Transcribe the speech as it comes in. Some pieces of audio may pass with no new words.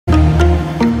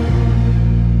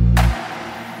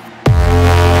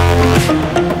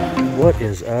What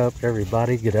is up,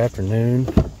 everybody? Good afternoon.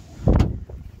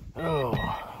 Oh,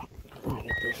 let me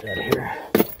get this out of here.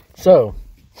 So,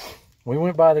 we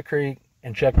went by the creek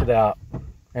and checked it out,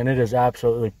 and it is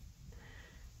absolutely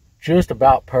just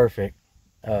about perfect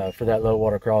for that low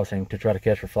water crossing to try to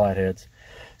catch for flatheads.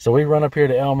 So we run up here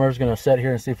to Elmer's, going to sit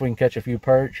here and see if we can catch a few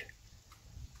perch.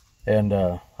 And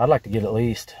I'd like to get at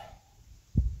least,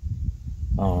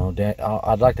 I don't know,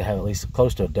 I'd like to have at least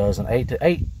close to a dozen, eight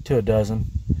to a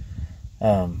dozen.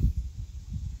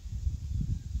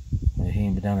 He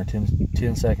ain't been down there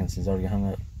 10 seconds. He's already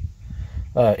hung up.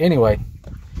 Anyway,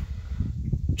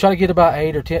 try to get about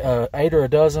 8 or a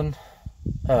dozen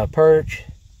perch,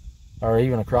 or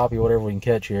even a crappie, whatever we can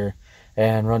catch here,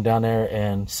 and run down there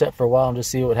and sit for a while and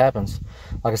just see what happens.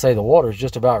 Like I say, the water's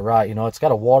just about right. You know, it's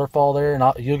got a waterfall there,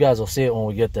 and you guys will see it when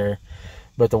we get there.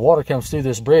 But the water comes through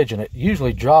this bridge, and it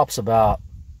usually drops about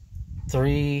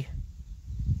 3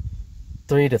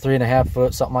 to 3.5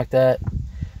 foot, something like that.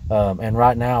 And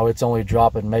right now it's only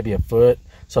dropping maybe a foot.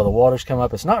 So the water's come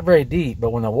up. It's not very deep,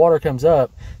 but when the water comes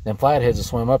up, then flatheads will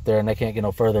swim up there, and they can't get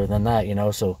no further than that, you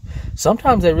know. So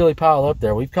sometimes they really pile up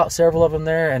there. We've caught several of them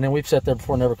there, and then we've sat there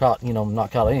before, never caught, you know,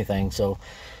 not caught anything. So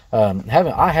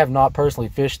I have not personally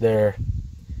fished there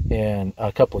in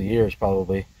a couple of years,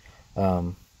 probably.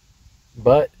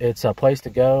 But it's a place to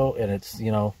go, and it's,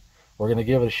 you know, we're gonna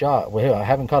give it a shot. Well, I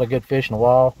haven't caught a good fish in a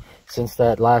while since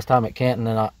that last time at Canton,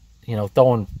 and I, you know,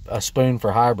 throwing a spoon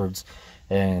for hybrids,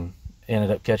 and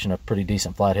ended up catching a pretty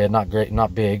decent flathead. Not great,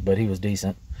 not big, but he was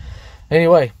decent.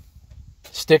 Anyway,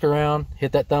 stick around,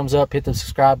 hit that thumbs up, hit the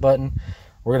subscribe button.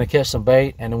 We're gonna catch some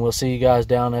bait, and then we'll see you guys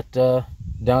down at the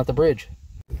bridge.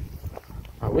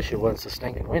 I wish it wasn't so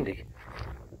stinking windy.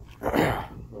 The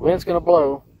wind's gonna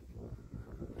blow.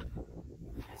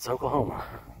 It's Oklahoma,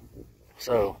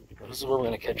 so this is where we're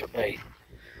gonna catch a bait.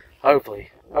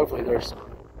 Hopefully there's some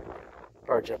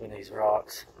perch up in these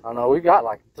rocks. I know we've got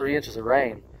like 3 inches of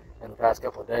rain in the past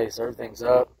couple of days, so everything's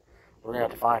up. We're gonna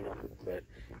have to find them. But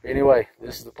anyway,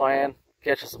 this is the plan.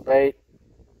 Catching some bait,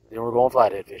 then we're going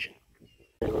flathead fishing.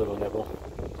 A little nibble.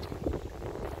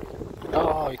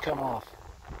 Oh, he come off.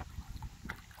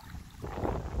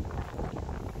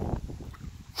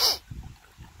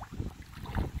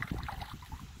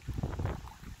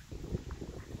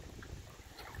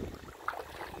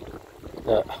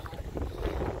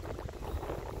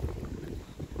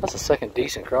 That's the second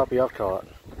decent crappie I've caught.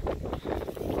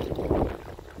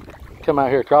 Come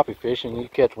out here crappie fishing, you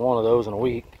catch one of those in a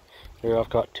week. Here I've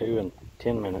caught 2 in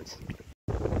 10 minutes.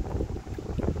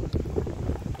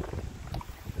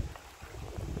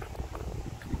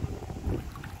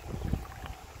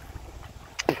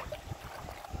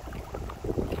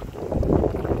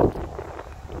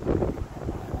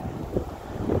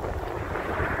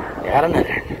 Got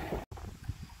another.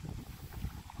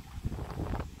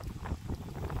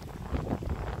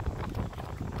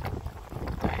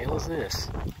 What the hell is this?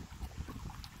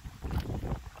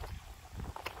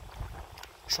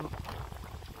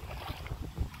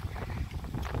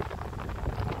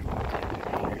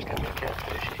 Here's got a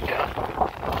catfish. You got it.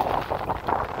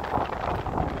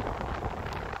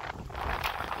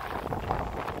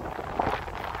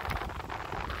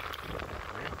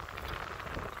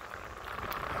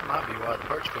 That might be why the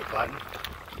perch quit biting.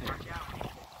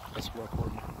 That's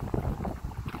recording.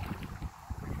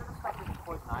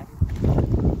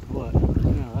 What? No,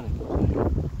 that ain't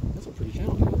poison. That's a pretty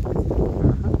shell.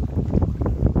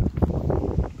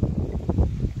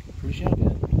 Pretty shell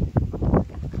good.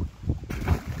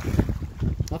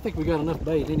 I think we got enough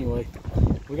bait anyway.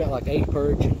 We got like 8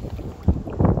 perch.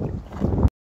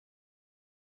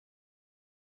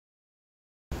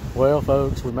 Well,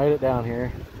 folks, we made it down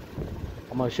here.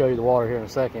 I'm going to show you the water here in a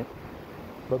second.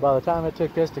 But by the time it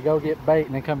took us to go get bait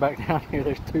and then come back down here,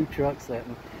 there's 2 trucks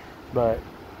sitting. But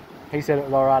he said it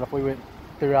was all right if we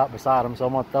threw out beside him. So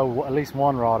I'm going to throw at least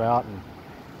 1 rod out, and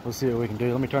we'll see what we can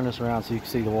do. Let me turn this around so you can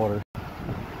see the water.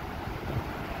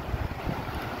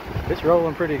 It's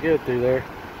rolling pretty good through there.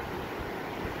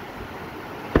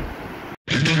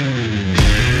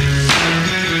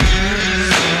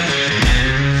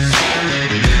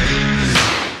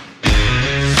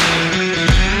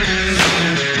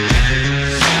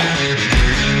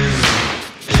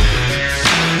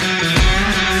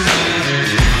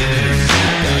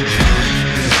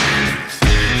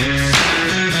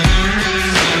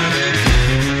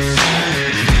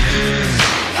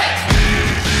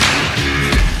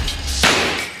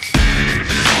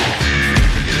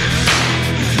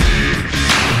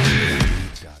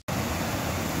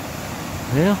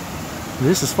 Well,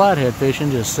 this is flathead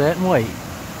fishing, just sit and wait.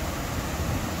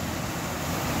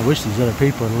 I wish these other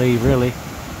people would leave, really.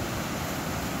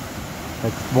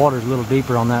 The water's a little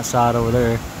deeper on that side over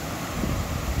there.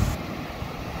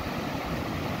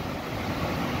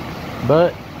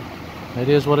 But it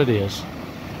is what it is.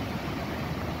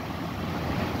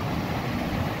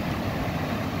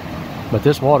 But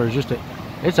this water is just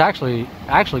it's actually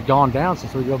gone down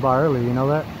since we drove by earlier, you know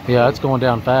that? Yeah, it's going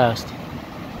down fast.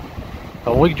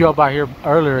 But when we drove by here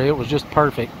earlier, it was just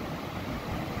perfect.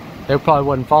 It probably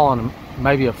wasn't falling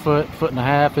maybe a foot and a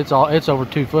half. It's over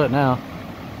 2 foot now.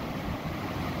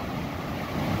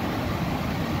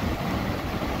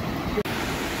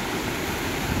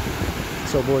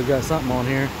 So boy, got something on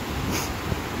here.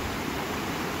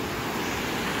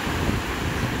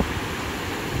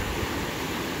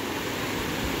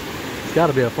 It's got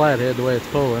to be a flathead the way it's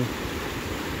pulling.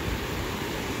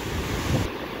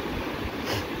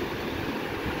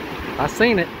 I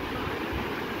seen it.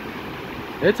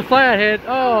 It's a flathead.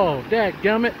 Oh,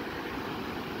 dadgummit.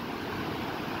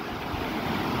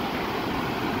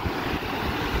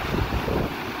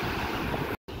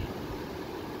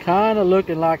 Kind of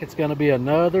looking like it's going to be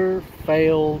another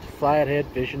failed flathead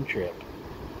fishing trip.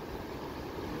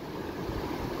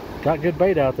 Got good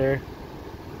bait out there.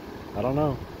 I don't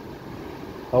know.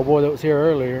 Oh boy, that was here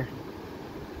earlier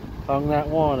hung that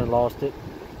one and lost it.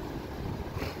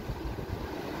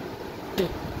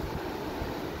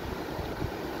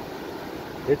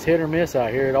 It's hit or miss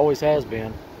out here. It always has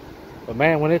been. But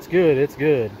man, when it's good, it's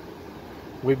good.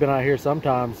 We've been out here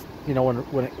sometimes, you know,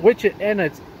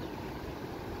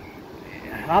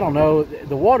 I don't know,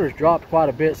 the water's dropped quite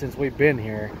a bit since we've been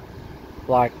here.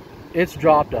 Like, it's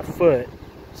dropped a foot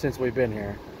since we've been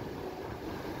here.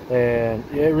 And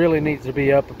it really needs to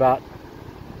be up about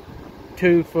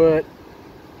 2 foot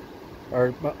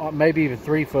or maybe even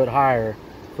 3 foot higher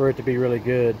for it to be really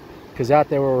good. Because out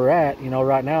there where we're at, you know,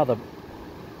 right now the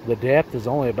depth is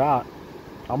only about,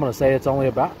 I'm going to say it's only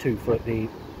about 2 foot deep.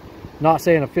 Not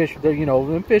saying a fish, you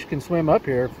know, fish can swim up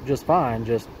here just fine,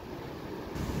 just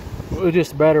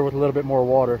better with a little bit more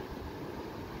water.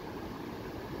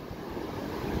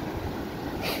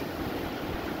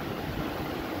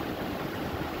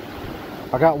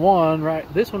 I got one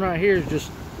right, this one right here is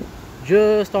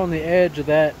just on the edge of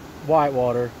that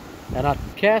whitewater, and I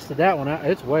casted that one out.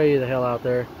 It's way the hell out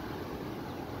there,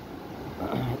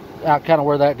 out kind of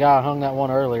where that guy hung that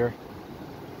one earlier,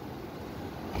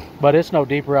 but it's no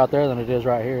deeper out there than it is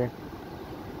right here.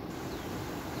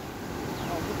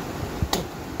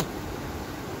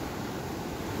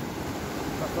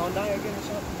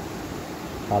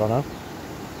 I don't know,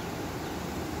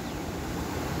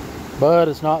 but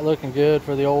it's not looking good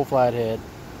for the old flathead.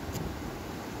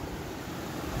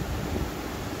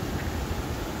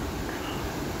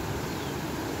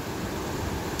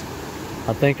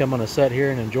 I think I'm going to sit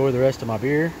here and enjoy the rest of my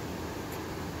beer,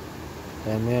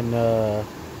 and then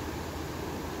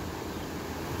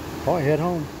probably head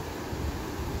home.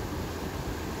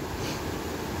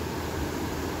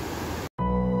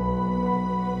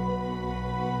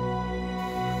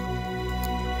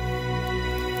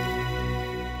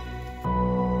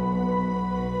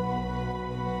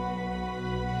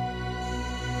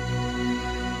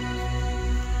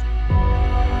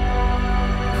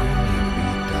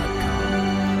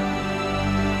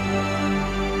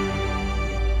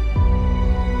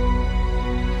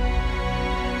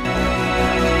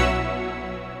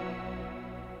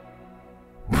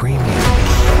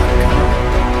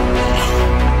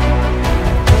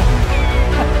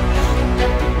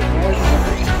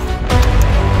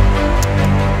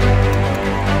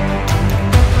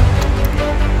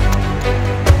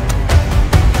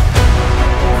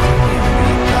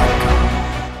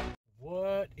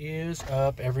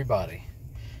 Up, everybody,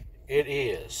 it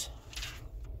is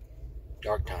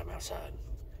dark time outside.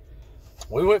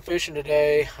 We went fishing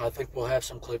today. I think we'll have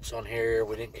some clips on here.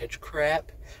 We didn't catch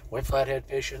crap. Went flathead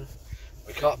fishing.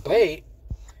 We caught bait.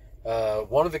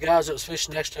 One of the guys that was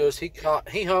fishing next to us, he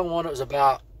hung one that was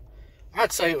about,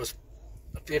 I'd say it was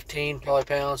 15 probably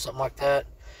pounds, something like that,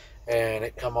 and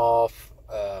it come off.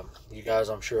 You guys,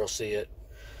 I'm sure will see it.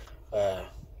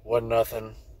 Wasn't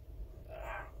nothing.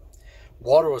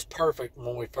 Water was perfect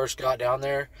when we first got down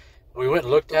there. We went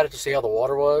and looked at it to see how the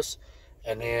water was,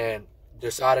 and then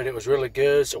decided it was really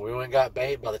good, so we went and got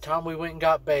bait. By the time we went and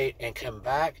got bait and come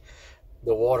back,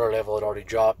 the water level had already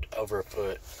dropped over a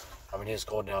foot. I mean, it's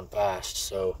going down fast.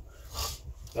 So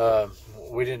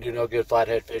we didn't do no good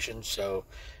flathead fishing. So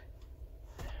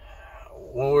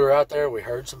when we were out there, we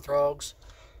heard some frogs.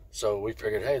 So we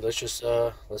figured, hey,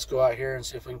 let's go out here and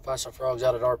see if we can find some frogs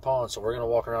out at our pond. So we're gonna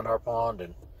walk around our pond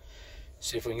and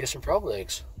see if we can get some frog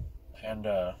legs. And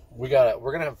we're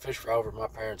gonna have a fish fry over at my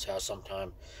parents' house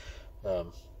sometime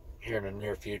here in the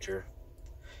near future.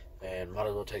 and might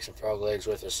as well take some frog legs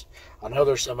with us. I know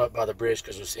there's some up by the bridge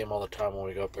because we see them all the time when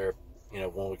we go up there, you know,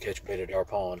 when we catch bait at our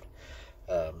pond.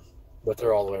 But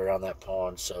they're all the way around that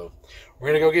pond. So we're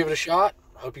going to go give it a shot.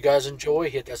 Hope you guys enjoy.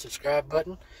 Hit that subscribe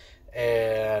button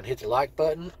and hit the like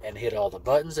button and hit all the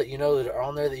buttons that you know that are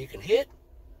on there that you can hit.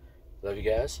 Love you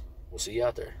guys. We'll see you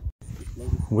out there.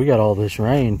 We got all this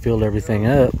rain, filled everything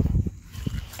up.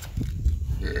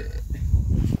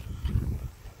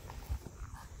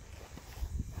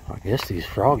 I guess these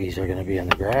froggies are going to be in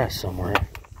the grass somewhere.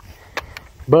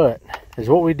 But, is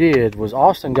what we did was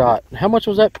Austin got, how much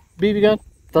was that BB gun?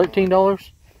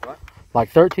 $13? What?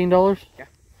 Like $13? Yeah.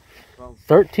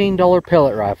 $13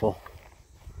 pellet rifle.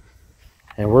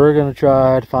 And we're going to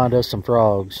try to find us some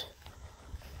frogs.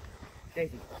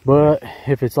 But,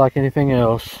 if it's like anything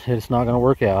else, it's not going to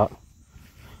work out.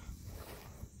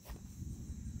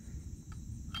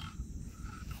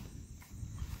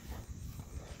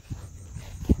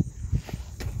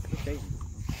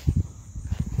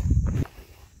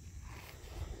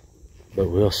 But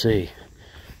we'll see.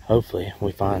 Hopefully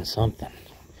we find something.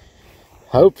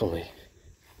 Hopefully.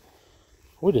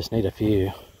 We just need a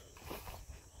few.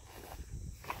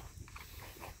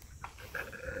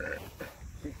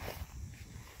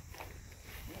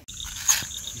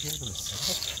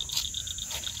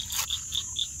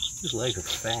 His legs are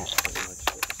fat.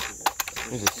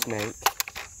 There's a snake.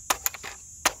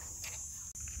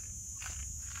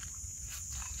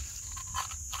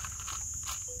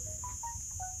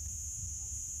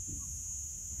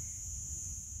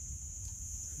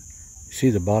 See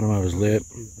the bottom of his lip?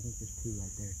 I think there's two right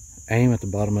there. Aim at the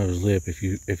bottom of his lip if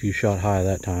you shot high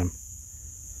that time.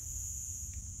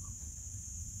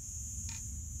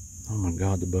 Oh my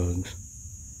God, the bugs.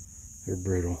 They're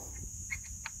brutal.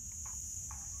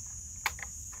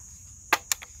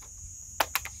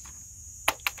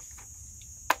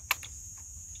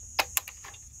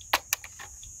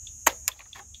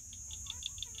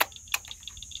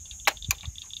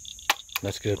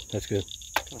 That's good, that's good.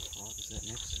 What kind of frog is that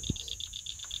next to us?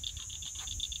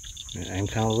 Aim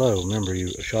kind of low. Remember, you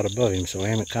shot above him, so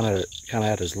aim it kind of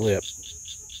at his lip.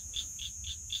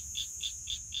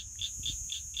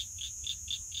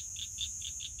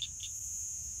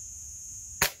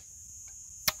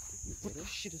 What the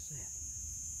shit is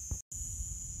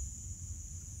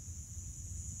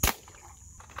that?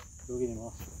 Go get him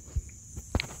off.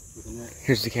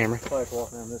 Here's the camera. Probably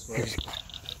walk down this way.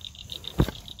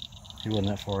 He wasn't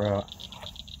that far out.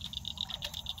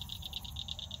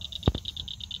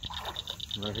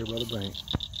 Right here by the bank.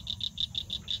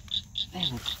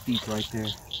 Man, it's deep right there.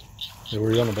 Hey,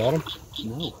 were you on the bottom?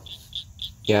 No.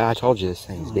 Yeah, I told you this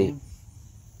thing's deep.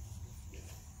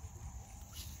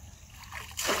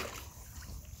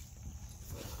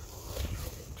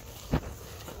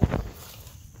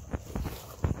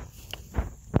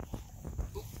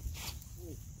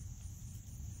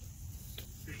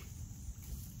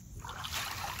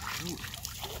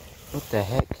 What the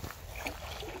heck?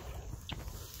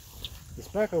 It's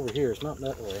back over here. It's not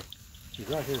that way. He's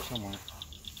right here somewhere.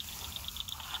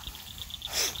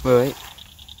 Wait.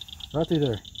 Right through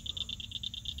there.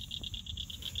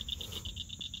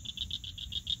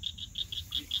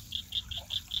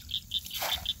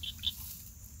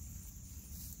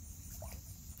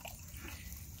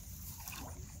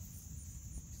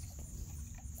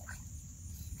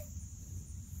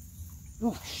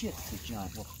 Oh shit, it's a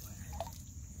giant wolf.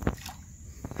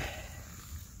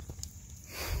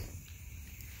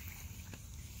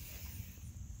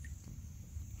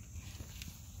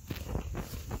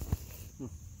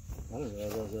 I didn't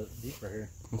realize that was that deep right here.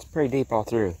 It's pretty deep all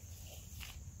through.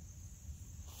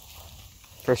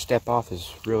 First step off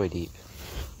is really deep.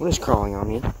 What is crawling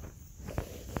on you?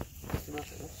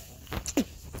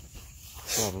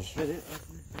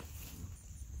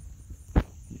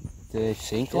 Did they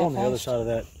sink Go that on the other fast? side of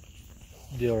that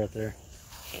deal right there.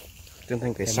 Didn't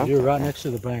think they And sunk. you were right next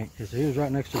to the bank. He was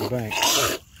right next to the bank.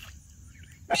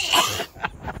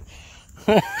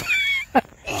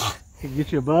 Can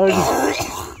get you a bug?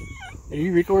 Are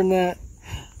you recording that?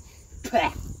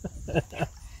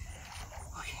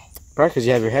 Probably because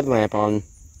you have your headlamp on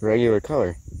regular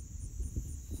color.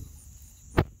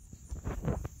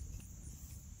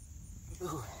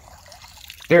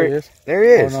 There it is. There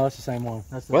it is. Oh no, that's the same one.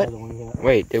 That's the What? other one we got.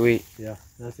 Wait, did we? Yeah,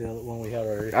 that's the other one we had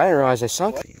already. I didn't realize I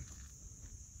sunk.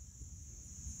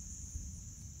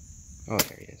 Oh,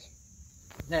 there he is.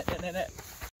 Net.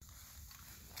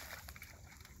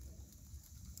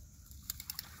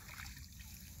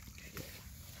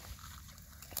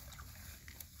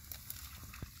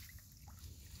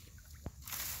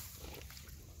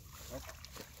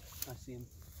 I see him.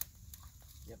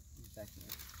 Yep, he's back there.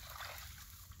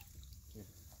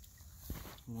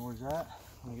 You know where's that?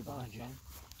 Let me get behind you.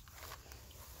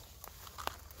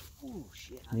 Oh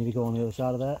shit. You need to go on the other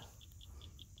side of that.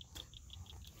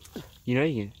 You know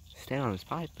you can stand on his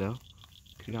pipe though.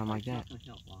 Could have gone like that.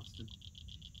 Help, Austin.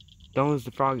 Don't lose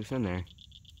the frog that's in there.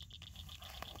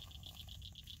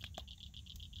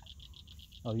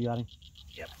 Oh, you got him?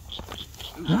 Yep.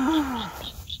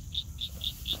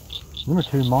 Them are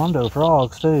 2 Mondo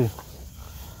frogs too.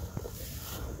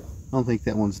 I don't think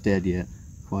that one's dead yet,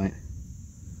 quite.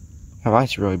 Her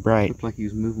lights are really bright. Looked like he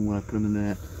was moving when I put him in the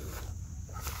net.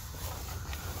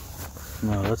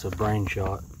 No, that's a brain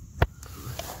shot.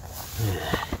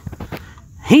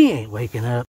 He ain't waking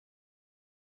up.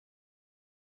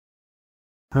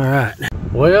 All right.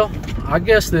 Well, I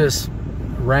guess this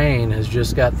rain has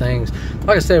just got things.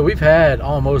 Like I said, we've had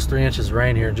almost 3 inches of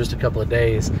rain here in just a couple of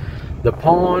days. The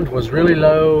pond was really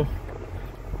low.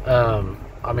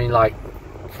 I mean, like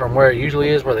from where it usually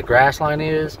is, where the grass line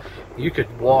is, you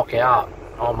could walk out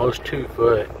almost 2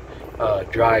 foot.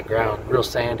 Dry ground, real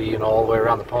sandy, you know, all the way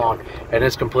around the pond, and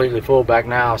it's completely full back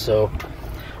now. So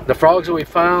the frogs that we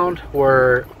found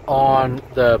were on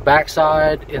the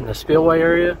backside in the spillway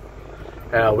area.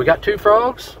 We got 2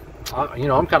 frogs. You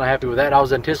know, I'm kind of happy with that. I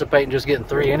was anticipating just getting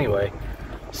 3 anyway.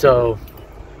 So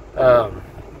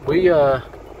we're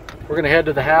gonna head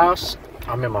to the house.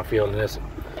 I'm in my field in this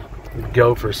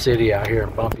gopher city out here,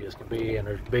 and bumpy as can be, and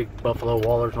there's big buffalo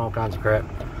wallers and all kinds of crap.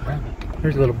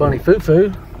 Here's a little bunny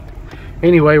foo-foo.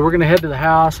 Anyway, we're gonna head to the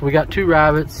house. We got 2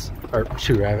 rabbits, or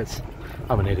 2 rabbits.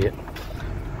 I'm an idiot.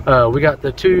 We got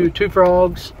the two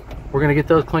frogs. We're gonna get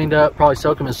those cleaned up. Probably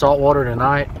soak them in salt water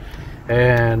tonight,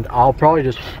 and I'll probably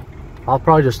just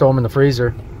throw them in the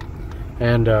freezer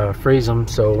and freeze them.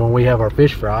 So when we have our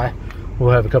fish fry, we'll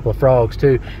have a couple of frogs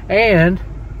too, and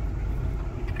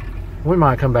we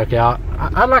might come back out.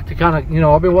 I'd like to kind of, you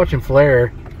know, I've been watching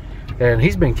Flair, and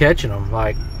he's been catching them.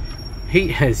 Like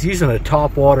he is using a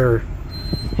topwater.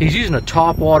 He's using a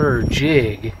topwater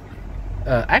jig.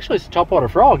 Actually, it's a topwater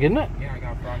frog, isn't it? Yeah, I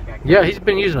got a frog back there. Yeah, he's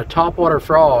been using a topwater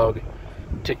frog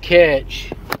to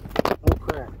catch. Oh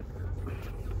crap!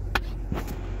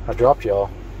 I dropped y'all.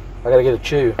 I gotta get a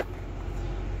chew.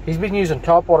 He's been using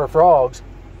topwater frogs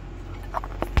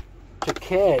to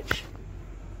catch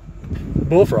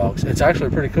bullfrogs. It's actually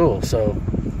pretty cool. So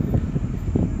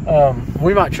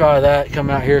we might try that. Come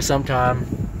out here sometime.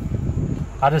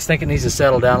 I just think it needs to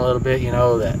settle down a little bit, you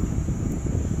know, that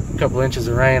couple inches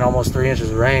of rain, almost 3 inches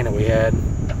of rain that we had.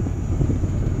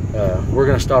 We're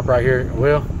gonna stop right here.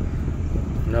 Well,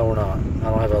 no, we're not. I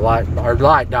don't have a light. Our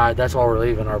light died. That's why we're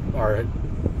leaving. Our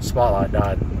spotlight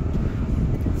died.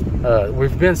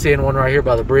 We've been seeing one right here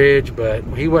by the bridge, but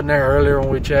he wasn't there earlier when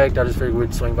we checked. I just figured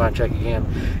we'd swing by and check again.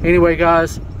 Anyway,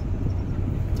 guys,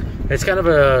 it's kind of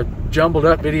a jumbled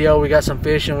up video. We got some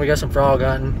fishing, we got some frog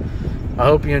hunting. I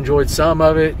hope you enjoyed some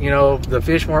of it. You know, the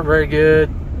fish weren't very good,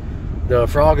 the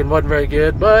frogging wasn't very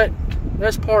good, but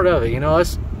that's part of it. You know,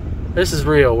 this is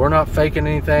real. We're not faking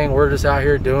anything. We're just out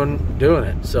here doing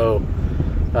it. So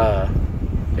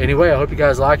anyway, I hope you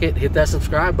guys like it. Hit that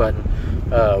subscribe button.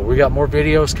 We got more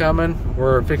videos coming.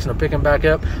 We're fixing to pick them back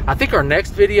up. I think our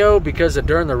next video, because of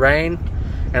during the rain,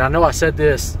 and I know I said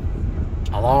this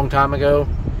a long time ago,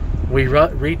 we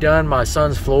redone my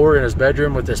son's floor in his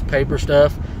bedroom with this paper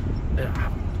stuff.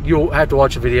 You'll have to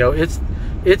watch the video. It's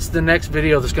the next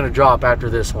video that's going to drop after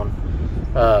this one,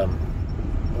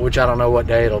 which I don't know what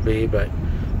day it'll be, but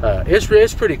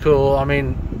it's pretty cool. I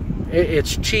mean,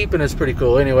 it's cheap and it's pretty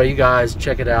cool. Anyway, you guys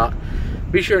check it out.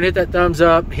 Be sure and hit that thumbs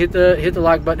up, hit the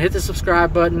like button, hit the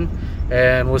subscribe button,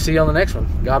 and we'll see you on the next one.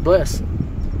 God bless.